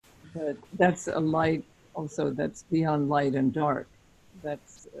but that's a light also that's beyond light and dark.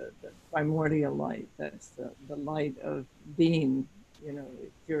 That's the primordial light. That's the light of being,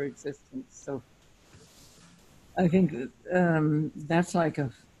 pure existence. So I think that's like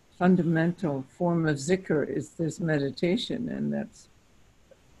a fundamental form of zikr is this meditation, and that's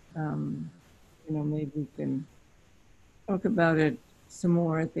um, maybe we can talk about it some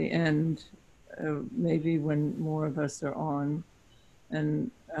more at the end, maybe when more of us are on, and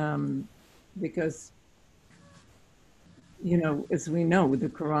because as we know, the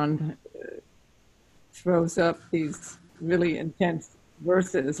Quran throws up these really intense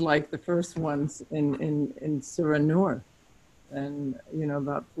verses, like the first ones in Surah Nur, and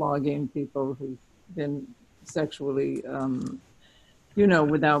about flogging people who've been sexually,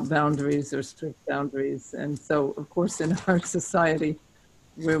 without boundaries or strict boundaries. And so, of course, in our society,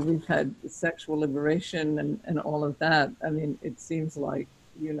 where we've had sexual liberation and all of that, I mean, it seems like,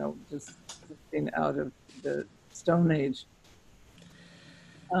 just being out of the Stone Age.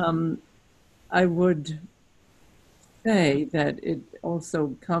 I would say that it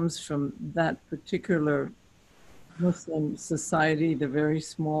also comes from that particular Muslim society, the very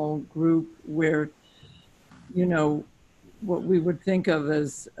small group where, what we would think of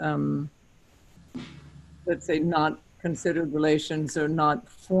as, let's say, not considered relations or not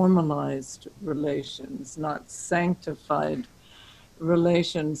formalized relations, not sanctified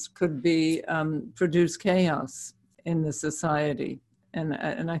relations could be produce chaos in the society.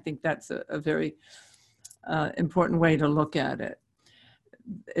 And I think that's a very important way to look at it.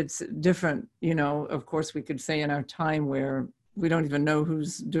 It's different, of course, we could say in our time where we don't even know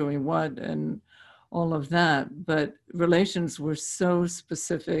who's doing what and all of that, but relations were so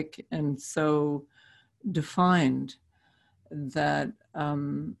specific and so defined that,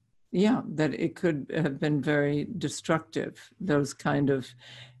 that it could have been very destructive, those kind of,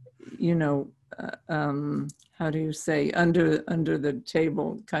 how do you say, under the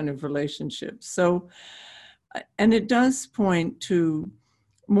table kind of relationships. So, and it does point to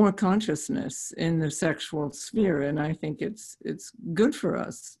more consciousness in the sexual sphere, and I think it's good for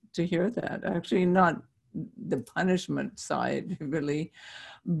us to hear that. Actually, not the punishment side really,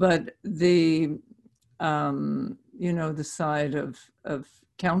 but the the side of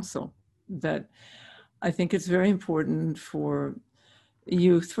counsel, that I think it's very important for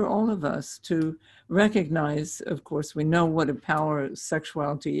youth, for all of us, to recognize. Of course, we know what a power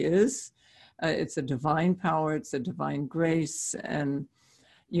sexuality is. It's a divine power, it's a divine grace, and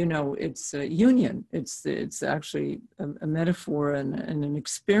it's a union. It's actually a metaphor and an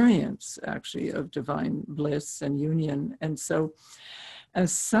experience, actually, of divine bliss and union. And so,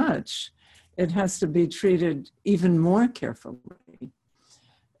 as such, it has to be treated even more carefully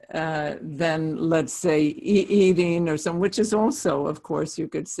than, let's say, eating or some, which is also, of course, you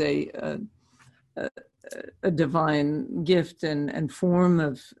could say, a divine gift and form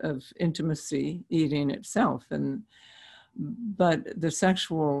of intimacy, eating itself. But the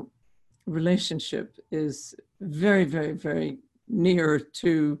sexual relationship is very, very, very near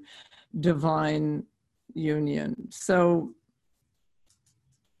to divine union. So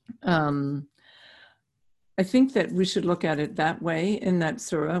I think that we should look at it that way in that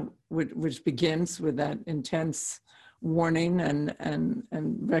surah, which begins with that intense warning and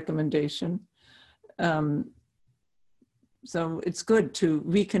recommendation. So it's good to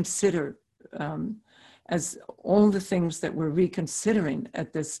reconsider, as all the things that we're reconsidering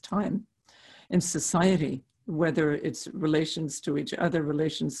at this time in society, whether it's relations to each other,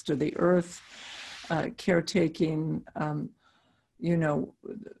 relations to the earth, caretaking,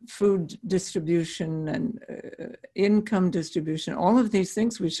 food distribution and income distribution, all of these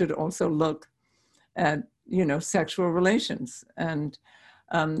things, we should also look at, sexual relations. And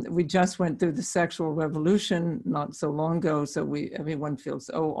we just went through the sexual revolution not so long ago, so everyone feels,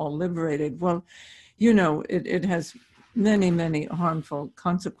 all liberated. Well, it has many, many harmful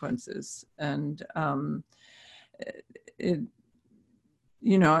consequences. And I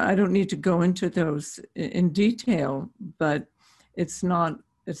don't need to go into those in detail, but it's not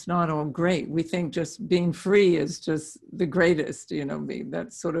all great. We think just being free is just the greatest,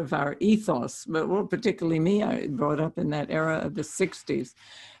 that's sort of our ethos. But well, particularly me, I brought up in that era of the 60s,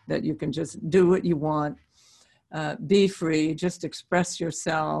 that you can just do what you want, be free, just express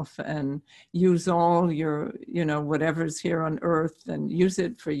yourself and use all your, whatever's here on earth and use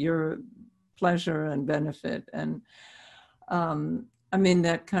it for your pleasure and benefit. And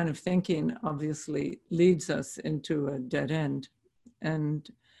that kind of thinking obviously leads us into a dead end. And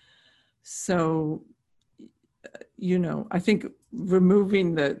so, I think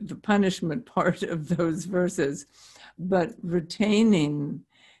removing the punishment part of those verses, but retaining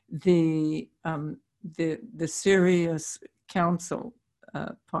the serious counsel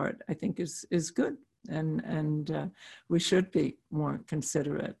part, I think, is good, and we should be more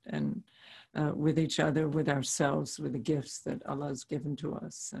considerate and with each other, with ourselves, with the gifts that Allah has given to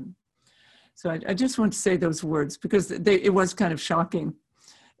us. And so I just want to say those words because it was kind of shocking,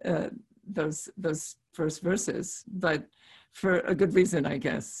 those first verses, but for a good reason, I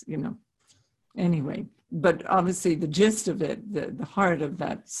guess, Anyway, but obviously the gist of it, the heart of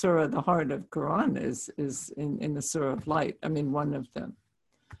that surah, the heart of Quran is in the Surah of Light. I mean, one of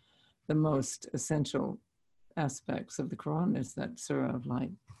the most essential aspects of the Quran is that Surah of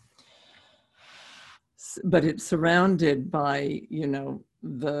Light. But it's surrounded by,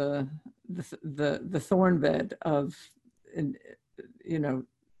 the thorn bed of,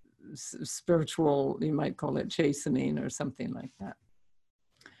 spiritual, you might call it chastening or something like that.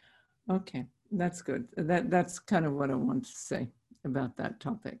 Okay, that's good. That's kind of what I want to say about that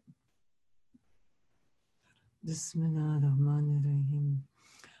topic. Bismillah ar-Rahman ar-Rahim.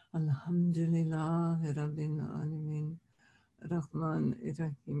 Alhamdulillah Rabbil Alamin. Rahman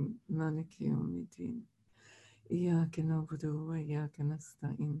ar-Rahim. Maliki yawmiddin. Iyyaka na'budu wa iyyaka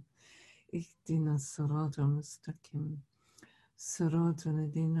nasta'in. Ihdina as-sirata al-mustaqim. Sirata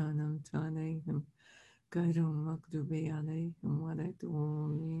alladhina an'amta alayhim. غير المغضوب عليهم ولا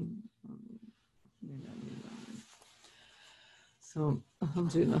الضالين. So,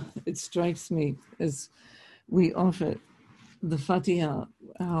 alhamdulillah, it strikes me as we offer the Fatiha,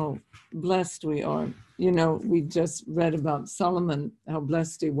 how blessed we are. We just read about Solomon, how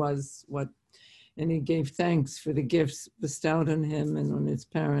blessed he was, and he gave thanks for the gifts bestowed on him and on his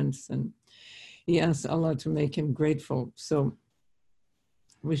parents, and he asked Allah to make him grateful. So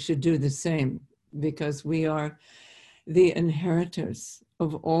we should do the same, because we are the inheritors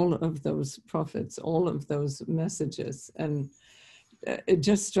of all of those prophets, all of those messages. And it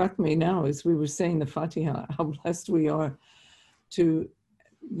just struck me now as we were saying the Fatiha, how blessed we are to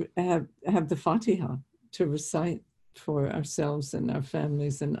have the Fatiha to recite for ourselves and our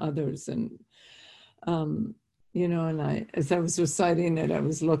families and others. And, and as I was reciting it, I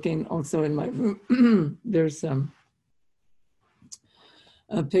was looking also in my room, there's a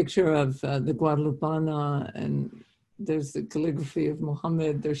picture of the Guadalupana, and there's the calligraphy of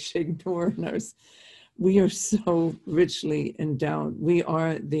Muhammad, there's Sheikh Noor, and we are so richly endowed. We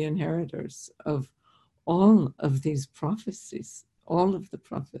are the inheritors of all of these prophecies, all of the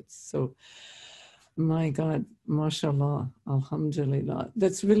prophets. So, my God, mashallah, alhamdulillah.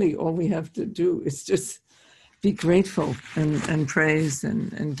 That's really all we have to do, is just be grateful and praise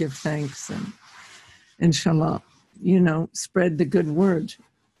and give thanks, and inshallah, spread the good word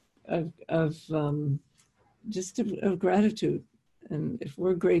of gratitude. And if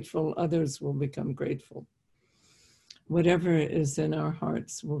we're grateful, others will become grateful. Whatever is in our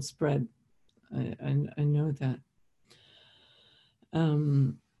hearts will spread. I know that.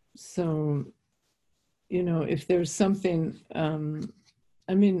 So, if there's something,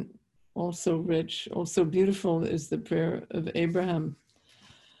 also rich, also beautiful is the prayer of Abraham.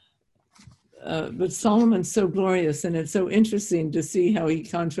 But Solomon's so glorious, and it's so interesting to see how he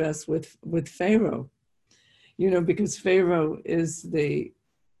contrasts with Pharaoh, because Pharaoh is the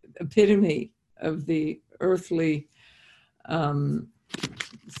epitome of the earthly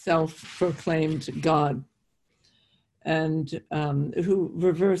self-proclaimed God, and who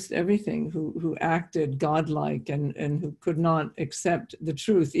reversed everything, who acted godlike and who could not accept the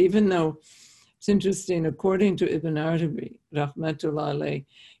truth, even though it's interesting, according to Ibn Arabi, rahmatullah alayh,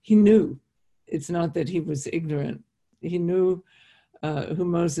 he knew. It's not that he was ignorant. He knew who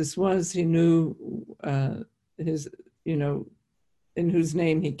Moses was. He knew his, in whose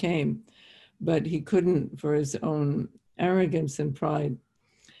name he came, but he couldn't, for his own arrogance and pride,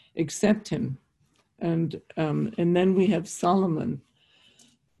 accept him. And then we have Solomon,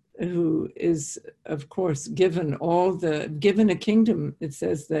 who is, of course, given a kingdom, it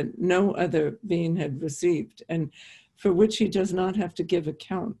says, that no other being had received, and for which he does not have to give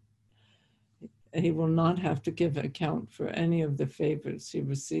account. He will not have to give account for any of the favors he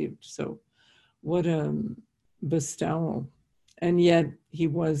received. So what a bestowal. And yet he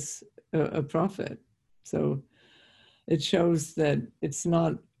was a prophet. So it shows that it's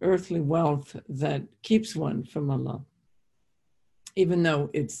not earthly wealth that keeps one from Allah, even though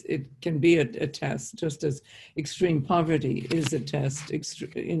it can be a test, just as extreme poverty is a test.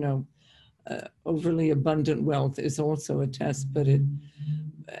 Overly abundant wealth is also a test, but it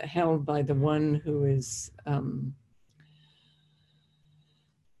held by the one who is a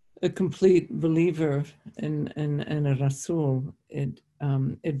complete believer and a Rasul, it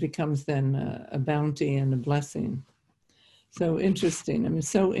becomes then a bounty and a blessing. So interesting. I mean,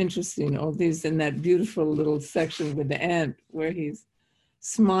 so interesting. All these in that beautiful little section with the ant where he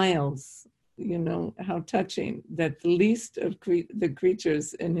smiles, you know, how touching that the least of the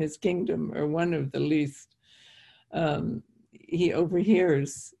creatures in his kingdom, or one of the least, he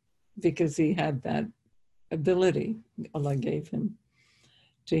overhears because he had that ability Allah gave him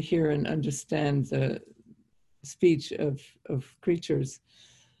to hear and understand the speech of creatures,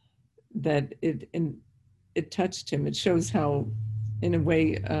 that it touched him. It shows how, in a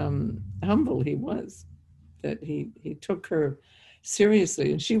way, humble he was, that he took her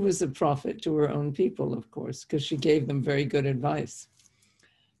seriously. And she was a prophet to her own people, of course, because she gave them very good advice.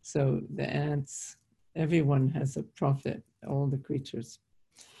 So the ants, everyone has a prophet, all the creatures.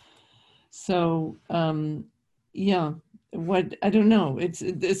 So, yeah, what, I don't know.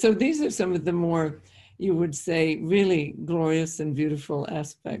 So these are some of the more, you would say, really glorious and beautiful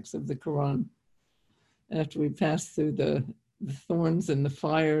aspects of the Quran. After we pass through the thorns and the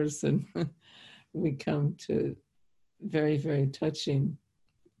fires, and we come to very, very touching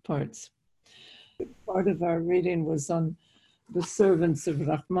parts. Part of our reading was on the servants of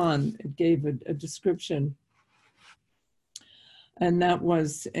Rahman. It gave a description. And that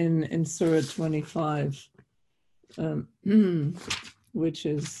was in Surah 25, which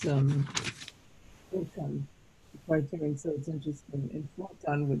is Furqan, criterion. So it's interesting. In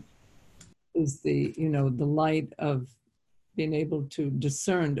Furqan, which is the, you know, the light of being able to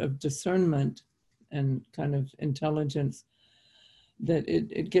discern, of discernment and kind of intelligence, that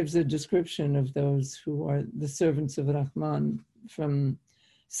it gives a description of those who are the servants of Rahman from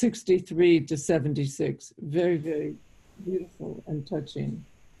 63 to 76. Very, very beautiful and touching.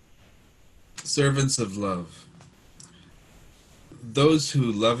 Servants of love. Those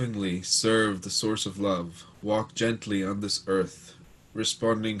who lovingly serve the source of love walk gently on this earth,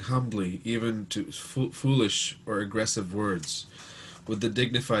 responding humbly even to foolish or aggressive words, with the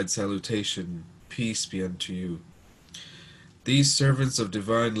dignified salutation, "Peace be unto you." These servants of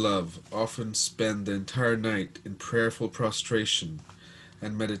divine love often spend the entire night in prayerful prostration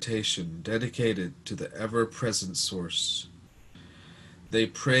and meditation dedicated to the ever-present source. They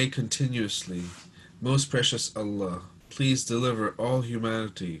pray continuously, "Most precious Allah, please deliver all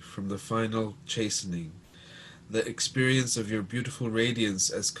humanity from the final chastening, the experience of your beautiful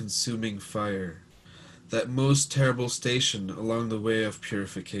radiance as consuming fire, that most terrible station along the way of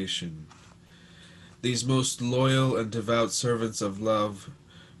purification." These most loyal and devout servants of love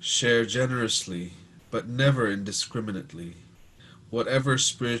share generously, but never indiscriminately, whatever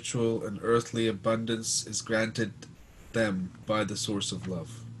spiritual and earthly abundance is granted them by the source of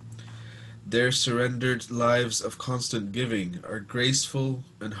love. Their surrendered lives of constant giving are graceful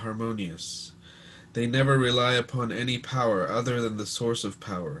and harmonious. They never rely upon any power other than the source of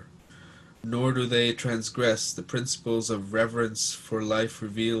power, nor do they transgress the principles of reverence for life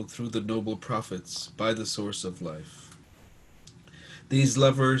revealed through the noble prophets by the source of life. These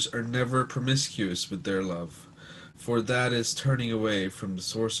lovers are never promiscuous with their love, for that is turning away from the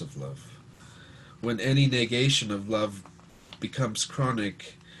source of love. When any negation of love becomes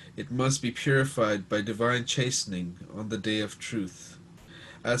chronic, it must be purified by divine chastening on the day of truth.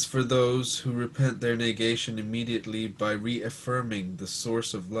 As for those who repent their negation immediately by reaffirming the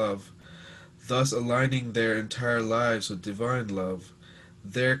source of love, thus aligning their entire lives with divine love,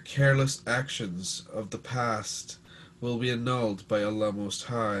 their careless actions of the past will be annulled by Allah Most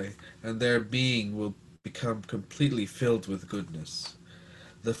High, and their being will become completely filled with goodness.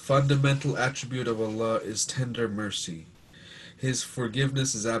 The fundamental attribute of Allah is tender mercy. His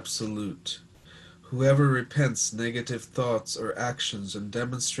forgiveness is absolute. Whoever repents negative thoughts or actions and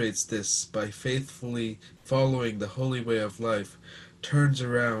demonstrates this by faithfully following the holy way of life turns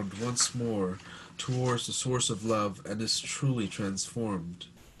around once more towards the source of love and is truly transformed.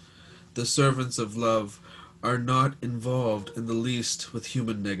 The servants of love are not involved in the least with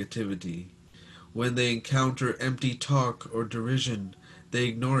human negativity. When they encounter empty talk or derision, they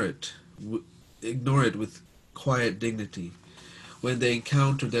ignore it with quiet dignity. When they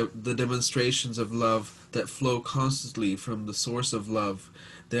encounter the demonstrations of love that flow constantly from the source of love,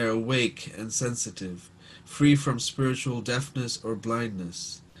 they are awake and sensitive, free from spiritual deafness or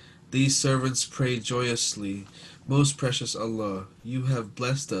blindness. These servants pray joyously, "Most precious Allah, you have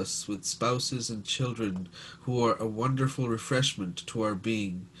blessed us with spouses and children who are a wonderful refreshment to our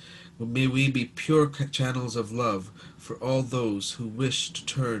being. May we be pure channels of love for all those who wish to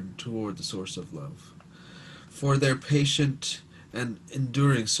turn toward the source of love." For their patient and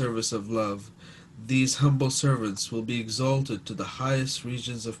enduring service of love, these humble servants will be exalted to the highest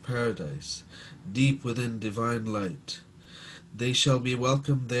regions of paradise, deep within divine light. They shall be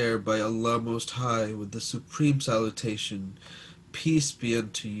welcomed there by Allah Most High with the supreme salutation, peace be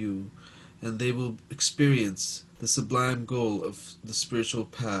unto you, and they will experience the sublime goal of the spiritual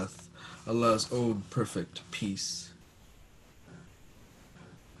path, Allah's own perfect peace.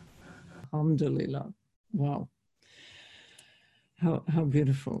 Alhamdulillah. Wow. How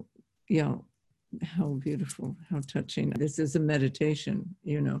beautiful. Yeah. How beautiful, how touching. This is a meditation,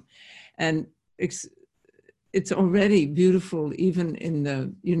 you know, and it's already beautiful even in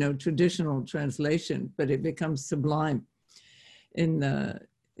the, you know, traditional translation, but it becomes sublime in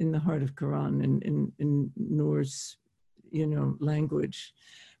the heart of Quran and in Noor's, you know, language,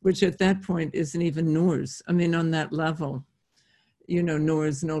 which at that point isn't even Noor's. I mean, on that level, you know, Noor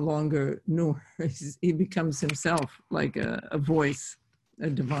is no longer Noor. He becomes himself like a voice, a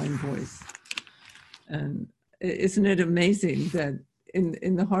divine voice. And isn't it amazing that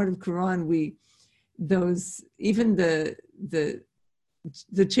in the heart of Quran, even the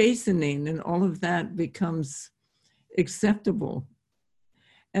chastening and all of that becomes acceptable.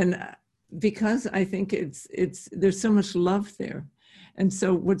 And because I think there's so much love there. And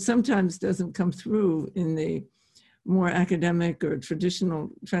so what sometimes doesn't come through in the more academic or traditional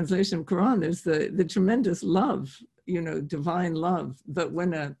translation of Quran is the tremendous love, you know, divine love. But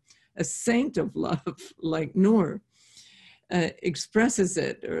when a saint of love like Noor expresses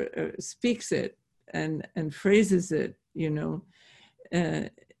it or speaks it and phrases it, you know,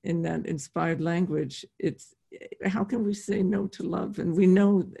 in that inspired language, it's, how can we say no to love? And we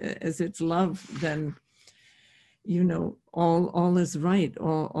know as it's love, then, you know, all is right,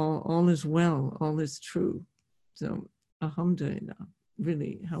 all is well, all is true. So, alhamdulillah,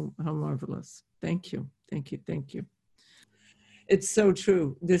 really, how marvelous. Thank you, thank you, thank you. It's so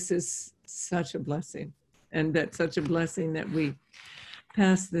true. This is such a blessing. And that's such a blessing that we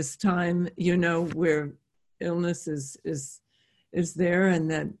pass this time, you know, where illness is there,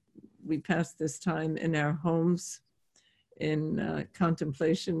 and that we pass this time in our homes in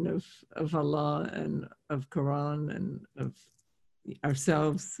contemplation of Allah and of Quran and of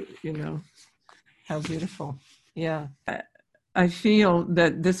ourselves, you know. How beautiful. Yeah. I feel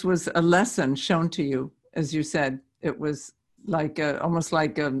that this was a lesson shown to you, as you said. It was like almost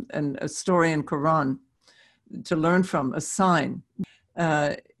like a story in Quran to learn from, a sign.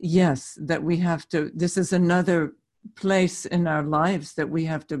 Yes, that we have to, this is another place in our lives that we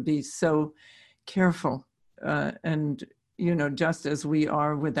have to be so careful. And, you know, just as we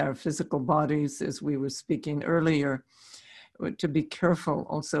are with our physical bodies, as we were speaking earlier, to be careful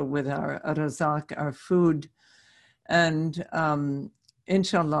also with our razak, our food. And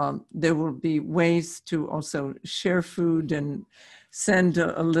inshallah, there will be ways to also share food and send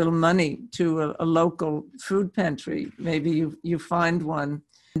a little money to a local food pantry. Maybe you find one.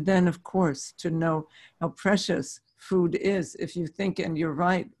 And then, of course, to know how precious food is. If you think, and you're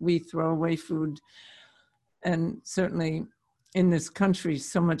right, we throw away food. And certainly in this country,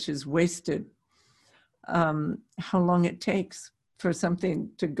 so much is wasted. How long it takes for something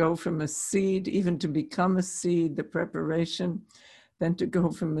to go from a seed, even to become a seed, the preparation, then to go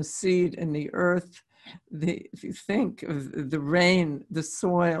from a seed in the earth. If you think of the rain, the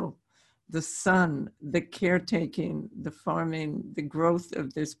soil, the sun, the caretaking, the farming, the growth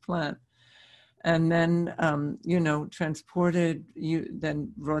of this plant, and then, you know, transported,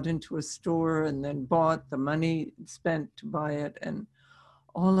 then brought into a store, and then bought, the money spent to buy it, and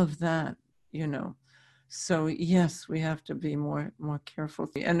all of that, you know. So yes, we have to be more careful.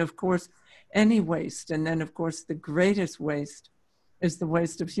 And of course, any waste. And then of course, the greatest waste is the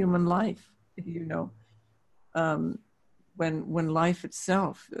waste of human life, you know. When life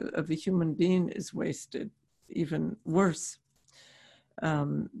itself of a human being is wasted, even worse,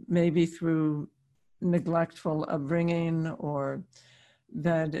 maybe through neglectful upbringing or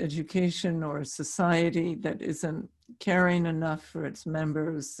bad education or society that isn't caring enough for its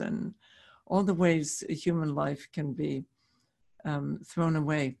members, and all the ways a human life can be thrown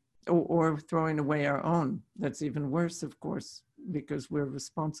away, or throwing away our own. That's even worse, of course, because we're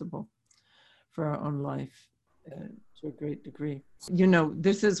responsible for our own life to a great degree. You know,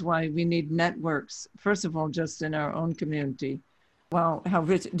 this is why we need networks, first of all, just in our own community. Wow, how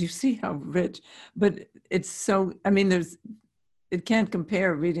rich. Do you see how rich? But it's so, I mean, it can't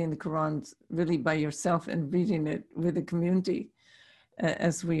compare reading the Quran really by yourself and reading it with a community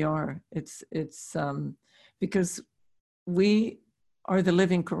as we are. It's because we are the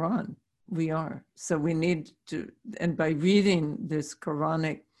living Quran. We are. So we need to, and by reading this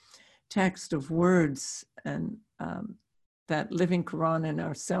Quranic text of words, and that living Quran in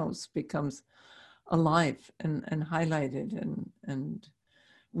ourselves becomes alive and highlighted, and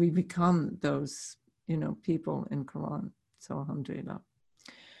we become those, you know, people in Quran. So alhamdulillah.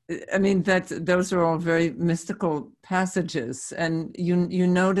 I mean, those are all very mystical passages. And you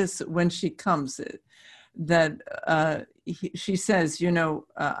notice when she comes that she says,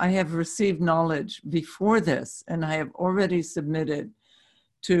 I have received knowledge before this, and I have already submitted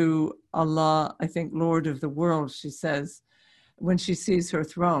to Allah, I think, Lord of the world, she says, when she sees her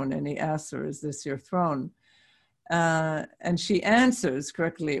throne, and he asks her, is this your throne? And she answers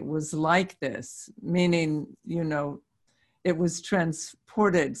correctly, it was like this, meaning, it was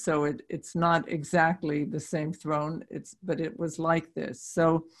transported, so it's not exactly the same throne, but it was like this.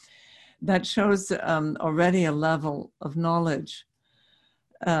 So that shows already a level of knowledge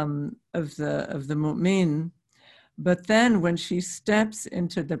of the mu'min. But then when she steps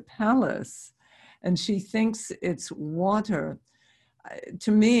into the palace and she thinks it's water,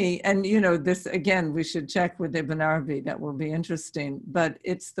 to me, and this again, we should check with Ibn Arabi, that will be interesting, but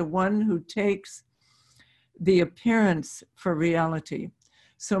it's the one who takes the appearance for reality.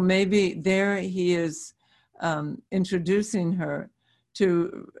 So maybe there he is introducing her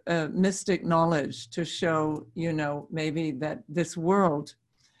to mystic knowledge to show, maybe that this world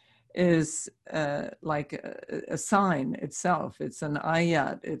is like a sign itself. It's an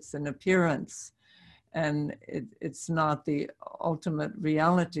ayat, it's an appearance, and it's not the ultimate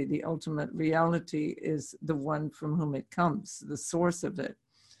reality. The ultimate reality is the one from whom it comes, the source of it.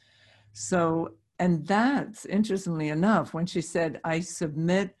 So, and that's, interestingly enough, when she said, I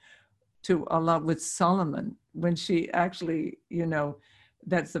submit to Allah with Solomon, when she actually,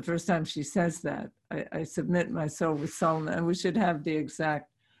 that's the first time she says that, I submit my soul with Solomon, and we should have the exact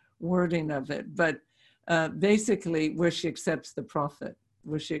wording of it, but basically where she accepts the prophet,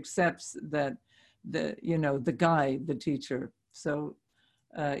 where she accepts that the guide, the teacher. So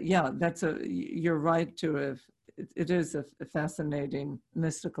yeah, you're right to have, it is a fascinating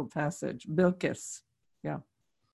mystical passage. Bilqis, yeah.